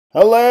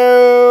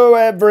Hello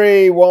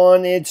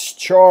everyone, it's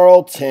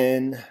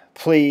Charlton.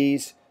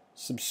 Please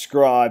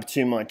subscribe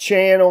to my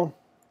channel,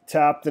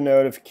 tap the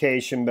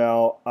notification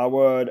bell. I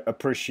would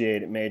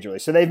appreciate it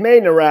majorly. So they've made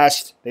an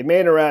arrest. They've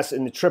made an arrest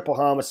in the triple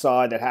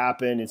homicide that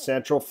happened in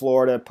Central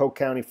Florida, Polk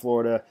County,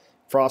 Florida.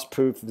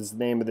 Frostproof is the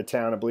name of the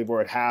town, I believe,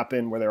 where it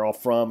happened, where they're all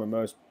from, or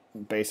most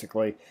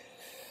basically,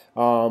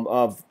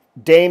 of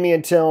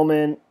Damian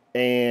Tillman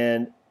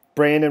and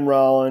Brandon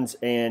Rollins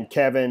and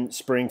Kevin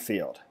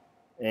Springfield.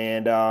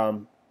 And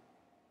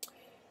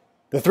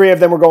the three of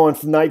them were going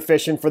night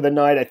fishing for the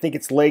night. I think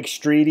it's Lake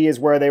Streety is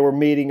where they were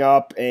meeting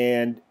up.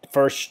 And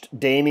first,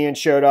 Damian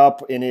showed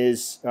up in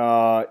his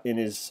red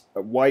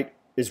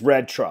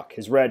truck,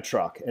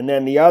 and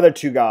then the other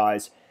two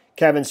guys,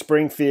 Kevin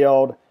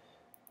Springfield,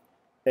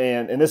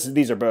 and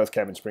these are both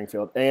Kevin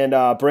Springfield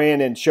and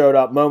Brandon, showed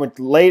up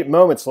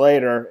moments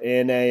later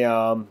in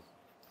a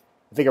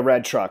I think a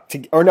red truck,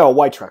 a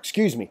white truck,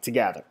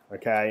 together,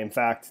 okay? In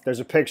fact,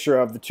 there's a picture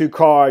of the two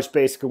cars,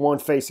 basically one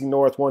facing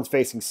north, one's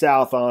facing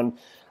south on,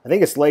 I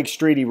think it's Lake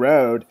Streety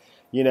Road,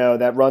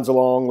 that runs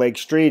along Lake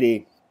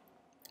Streety.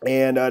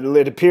 And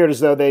it appeared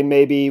as though they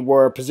maybe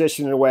were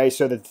positioned in a way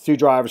so that the two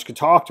drivers could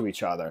talk to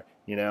each other,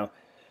 In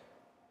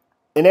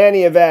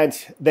any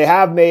event, they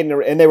have made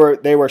and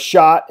they were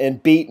shot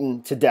and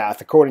beaten to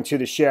death, according to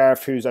the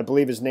sheriff, who's, I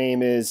believe his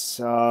name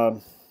is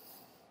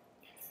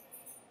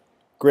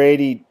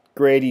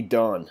Grady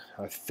Dunn,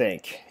 I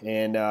think,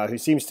 and who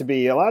seems to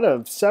be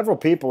several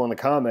people in the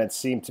comments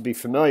seem to be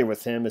familiar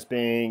with him as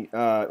being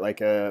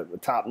like a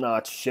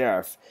top-notch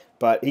sheriff.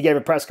 But he gave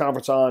a press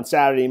conference on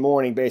Saturday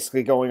morning,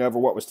 basically going over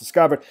what was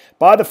discovered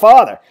by the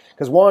father,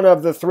 because one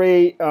of the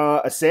three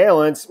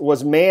assailants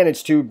was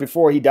managed to,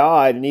 before he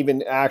died, and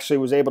even actually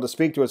was able to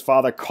speak to his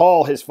father,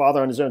 call his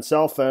father on his own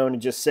cell phone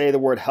and just say the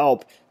word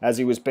help as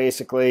he was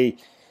basically,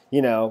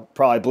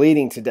 probably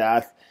bleeding to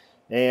death.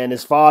 And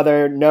his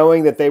father,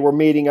 knowing that they were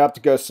meeting up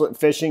to go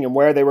fishing and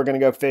where they were going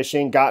to go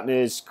fishing, got in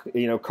his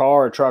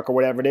car or truck or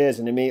whatever it is,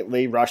 and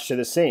immediately rushed to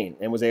the scene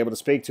and was able to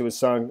speak to his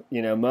son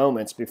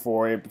moments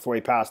before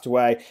he passed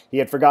away. He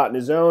had forgotten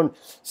his own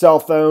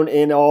cell phone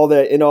in all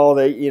the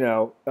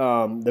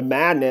the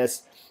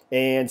madness,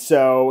 and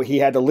so he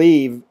had to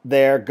leave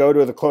there, go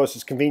to the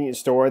closest convenience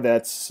store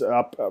that's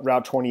up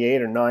Route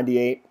 28 or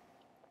 98,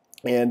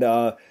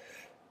 and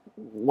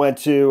went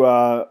to,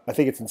 I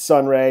think it's in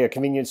Sunray, a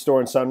convenience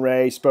store in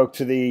Sunray, spoke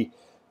to the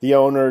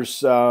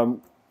owner's,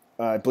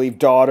 I believe,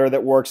 daughter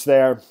that works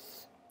there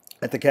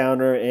at the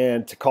counter,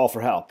 and to call for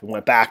help. And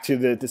went back to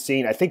the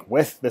scene, I think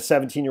with the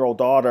 17-year-old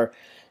daughter,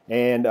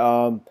 and,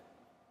 and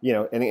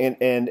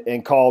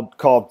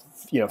called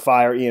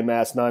fire,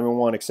 EMS,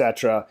 911,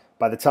 etc.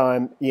 By the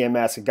time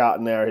EMS had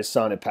gotten there, his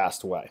son had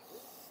passed away.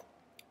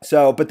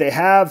 So, but they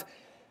have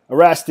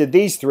arrested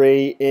these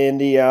three in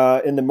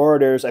the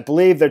murders. I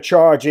believe they're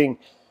charging.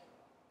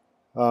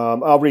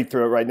 I'll read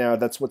through it right now.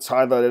 That's what's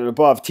highlighted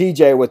above.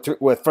 TJ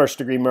with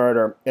first-degree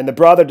murder, and the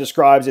brother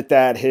describes it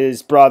that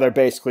his brother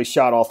basically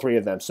shot all three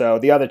of them. So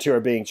the other two are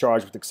being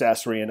charged with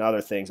accessory and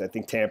other things. I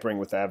think tampering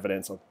with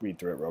evidence. I'll read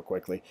through it real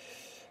quickly.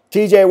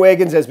 TJ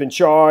Wiggins has been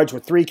charged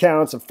with 3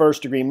 counts of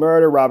first-degree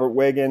murder. Robert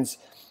Wiggins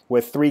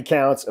with 3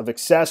 counts of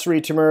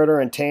accessory to murder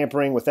and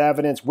tampering with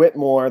evidence.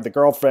 Whitmore, the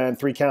girlfriend,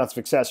 3 counts of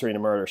accessory to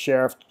murder.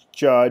 Sheriff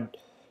Judd,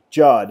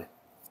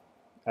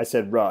 I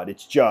said Rudd,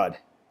 it's Judd,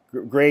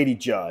 Grady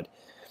Judd,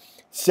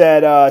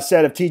 said of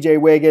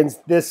TJ Wiggins,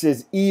 this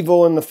is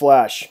evil in the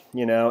flesh,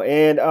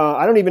 and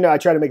I don't even know, I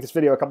tried to make this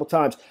video a couple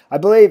times. I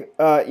believe,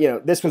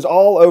 this was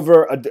all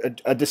over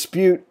a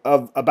dispute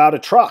about a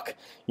truck,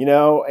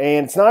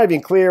 and it's not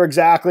even clear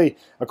exactly,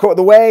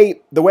 the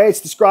way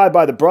it's described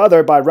by the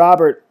brother, by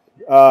Robert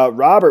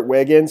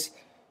Wiggins,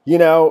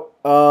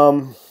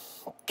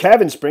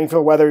 Kevin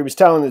Springfield, whether he was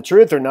telling the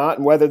truth or not,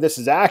 and whether this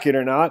is accurate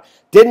or not,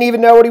 didn't even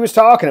know what he was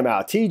talking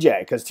about, TJ,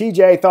 because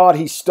TJ thought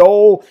he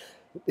stole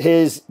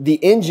the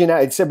engine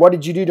out. He said, "What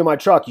did you do to my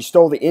truck? You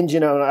stole the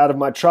engine out of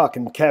my truck."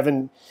 And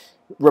Kevin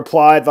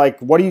replied, like,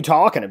 "What are you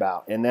talking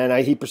about?" And then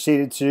he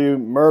proceeded to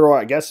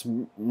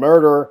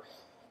murder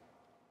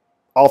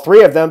all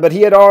three of them, but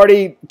he had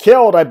already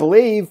killed, I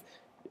believe,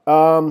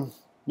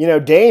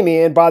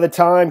 Damian by the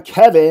time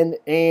Kevin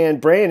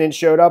and Brandon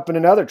showed up in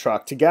another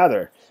truck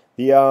together.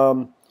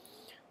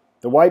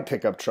 The white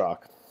pickup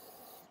truck.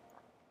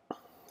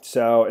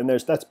 So, and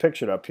that's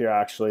pictured up here,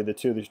 actually, the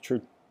two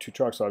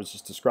trucks I was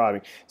just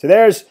describing. So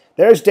there's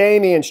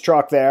Damian's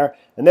truck there,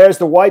 and there's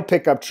the white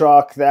pickup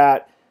truck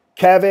that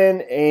Kevin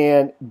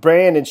and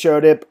Brandon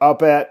showed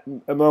up at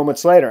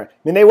moments later. I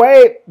mean, they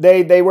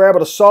were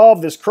able to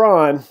solve this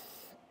crime.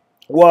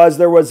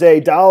 There was a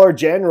Dollar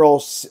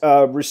General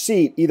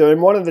receipt either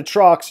in one of the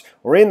trucks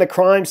or in the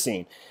crime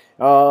scene,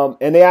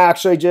 and they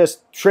actually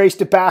just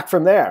traced it back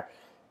from there.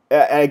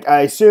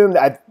 I assume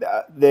that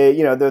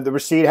the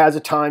receipt has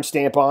a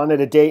timestamp on it,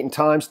 a date and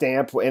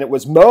timestamp, and it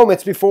was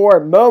moments before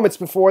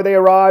they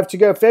arrived to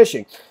go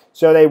fishing.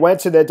 So they went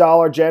to the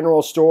Dollar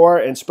General store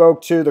and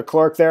spoke to the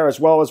clerk there, as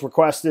well as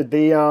requested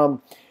the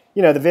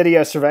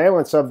video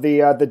surveillance of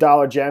the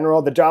Dollar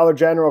General. The Dollar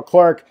General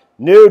clerk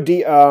knew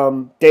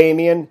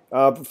Damien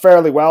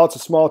fairly well. It's a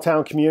small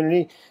town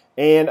community,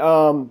 and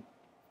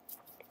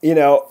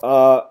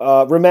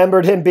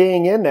remembered him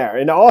being in there,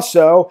 and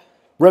also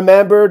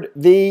remembered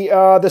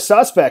the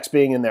suspects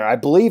being in there. I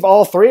believe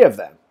all three of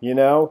them.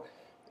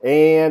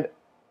 And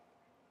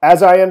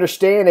as I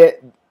understand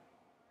it,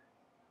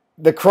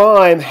 the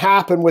crime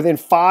happened within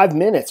 5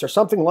 minutes or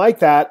something like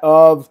that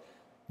of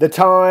the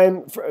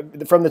time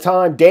from the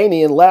time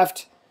Damien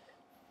left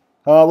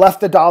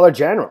the Dollar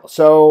General.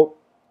 So,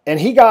 and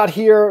he got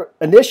here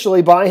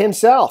initially by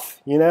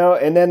himself,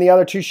 and then the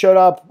other two showed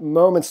up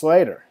moments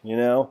later,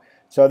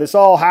 So this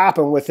all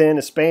happened within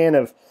a span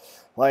of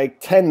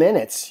like 10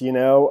 minutes,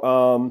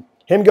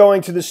 him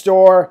going to the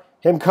store,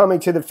 him coming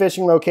to the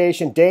fishing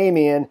location,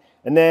 Damien,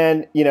 and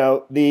then,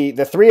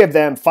 the three of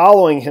them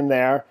following him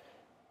there,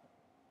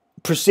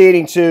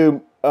 proceeding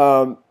to,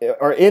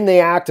 or in the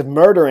act of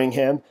murdering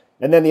him,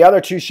 and then the other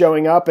two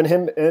showing up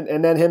and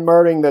then him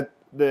murdering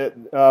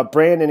the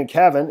Brandon and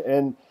Kevin,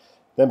 and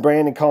then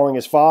Brandon calling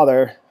his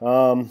father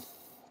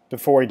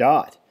before he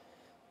died.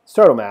 It's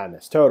total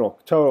madness, total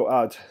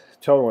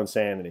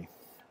insanity.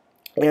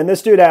 And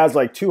this dude has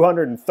like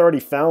 230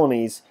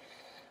 felonies,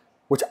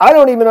 which I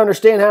don't even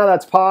understand how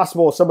that's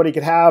possible. Somebody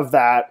could have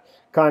that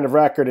kind of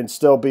record and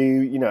still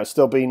be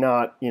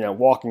not,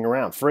 walking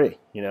around free,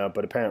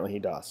 but apparently he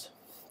does.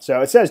 So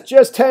it says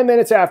just 10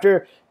 minutes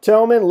after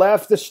Tillman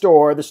left the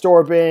store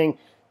being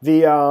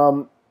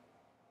the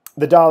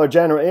Dollar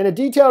General, in a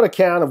detailed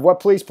account of what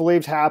police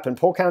believed happened,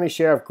 Polk County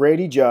Sheriff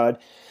Grady Judd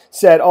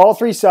said all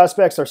three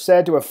suspects are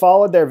said to have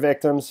followed their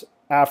victims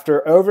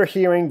after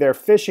overhearing their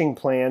fishing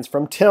plans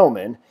from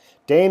Damian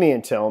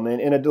Tillman,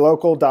 in a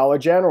local Dollar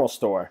General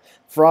store.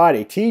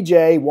 Friday,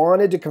 TJ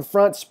wanted to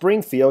confront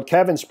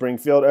Kevin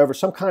Springfield, over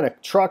some kind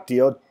of truck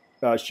deal,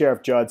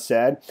 Sheriff Judd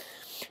said.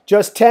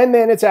 Just 10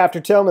 minutes after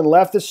Tillman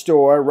left the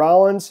store,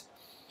 Rollins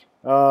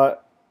called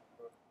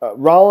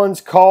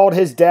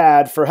his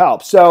dad for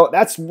help. So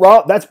that's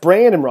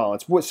Brandon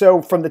Rollins.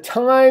 So from the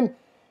time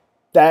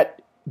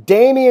that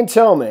Damian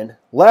Tillman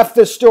left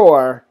the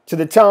store to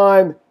the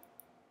time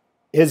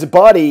his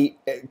buddy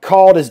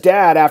called his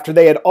dad after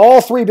they had all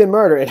three been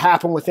murdered, it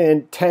happened within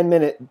a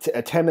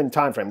 10-minute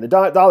time frame. The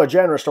Dollar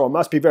General store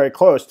must be very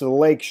close to the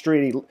Lake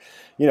Street,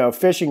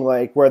 fishing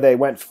lake where they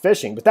went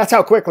fishing. But that's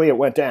how quickly it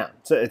went down.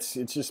 So it's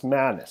just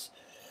madness.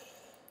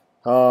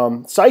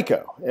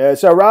 Psycho.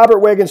 So Robert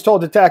Wiggins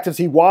told detectives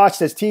he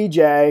watched as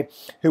TJ,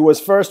 who was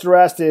first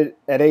arrested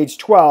at age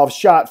 12,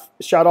 shot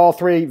all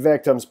three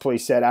victims,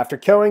 police said. After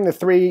killing the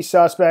three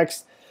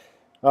suspects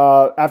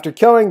are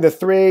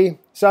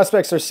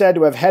said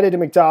to have headed to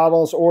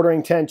McDonald's,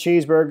 ordering 10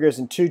 cheeseburgers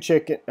and 2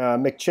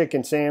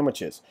 McChicken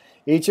sandwiches.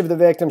 Each of the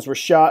victims were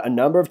shot a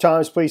number of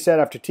times, police said,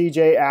 after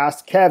TJ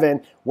asked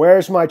Kevin,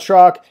 "Where's my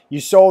truck? You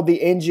sold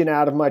the engine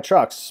out of my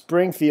truck."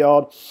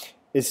 Springfield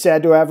is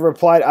said to have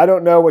replied, "I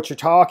don't know what you're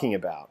talking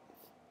about."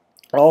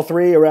 All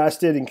three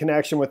arrested in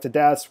connection with the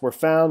deaths were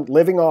found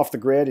living off the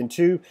grid in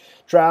 2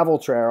 travel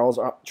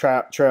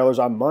trailers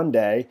on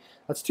Monday.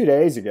 That's 2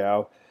 days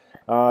ago.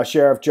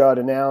 Sheriff Judd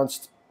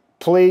announced.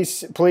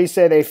 Police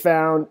say they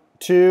found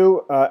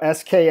 2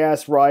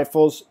 SKS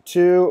rifles,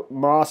 2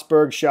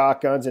 Mossberg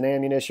shotguns, and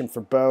ammunition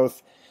for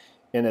both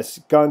in a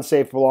gun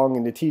safe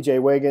belonging to TJ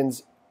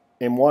Wiggins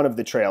in one of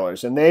the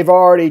trailers. And they've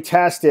already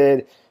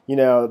tested,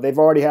 they've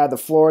already had the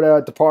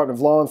Florida Department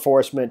of Law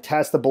Enforcement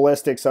test the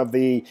ballistics of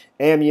the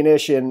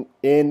ammunition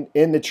in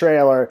the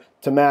trailer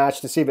to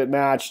see if it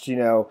matched,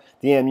 the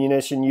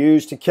ammunition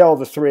used to kill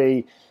the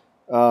 3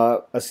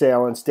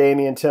 assailants,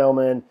 Damian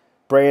Tillman,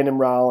 Brandon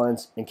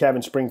Rollins, and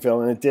Kevin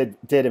Springfield, and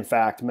it did in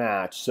fact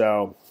match.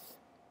 So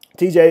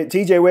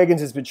TJ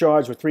Wiggins has been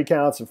charged with 3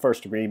 counts of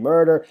first-degree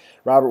murder.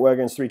 Robert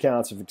Wiggins, 3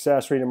 counts of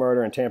accessory to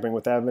murder, and tampering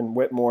with Evan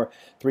Whitmore,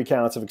 3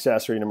 counts of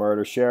accessory to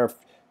murder. Sheriff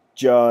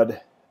Judd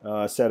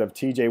said of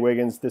TJ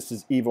Wiggins, "This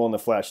is evil in the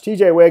flesh."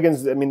 TJ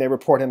Wiggins, they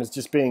report him as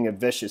just being a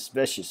vicious,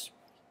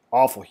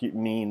 awful,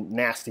 mean,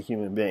 nasty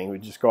human being who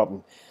would just go up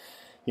and,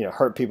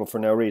 hurt people for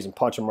no reason,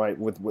 punch them right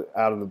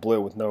out of the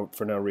blue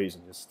for no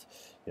reason. Just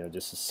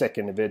a sick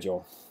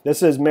individual.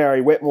 This is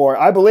Mary Whitmore.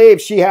 I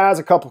believe she has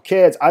a couple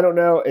kids. I don't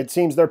know. It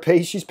seems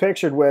she's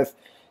pictured with,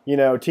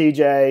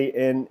 TJ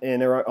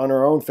on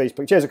her own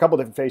Facebook. She has a couple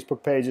different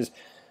Facebook pages.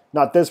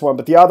 Not this one,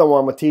 but the other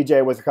one with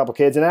TJ with a couple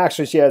kids. And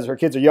actually, her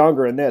kids are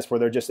younger in this, where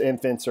they're just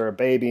infants or a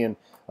baby and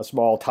a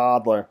small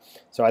toddler.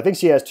 So I think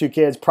she has 2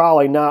 kids,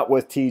 probably not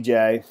with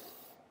TJ.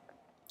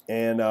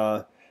 And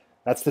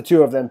that's the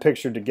 2 of them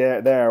pictured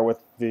together there with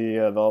the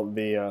 "I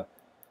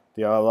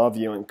love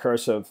you" in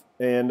cursive,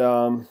 and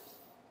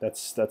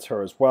that's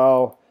her as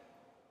well.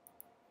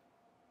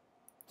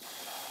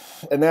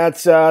 And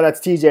that's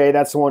TJ.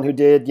 That's the one who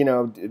did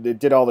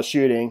did all the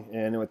shooting,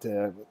 and with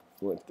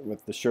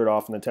the shirt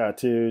off and the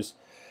tattoos.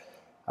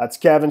 That's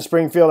Kevin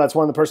Springfield. That's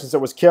one of the persons that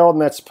was killed,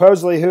 and that's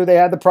supposedly who they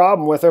had the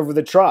problem with over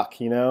the truck.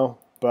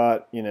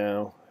 But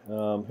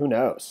who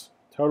knows?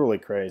 Totally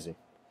crazy.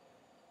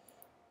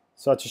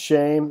 Such a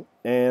shame,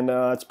 and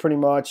it's pretty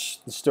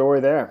much the story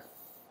there.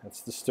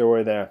 That's the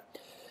story there.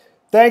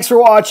 Thanks for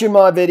watching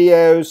my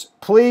videos.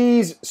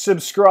 Please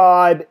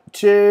subscribe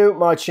to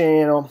my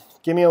channel.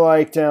 Give me a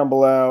like down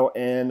below,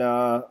 and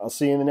I'll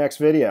see you in the next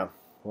video.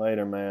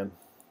 Later, man.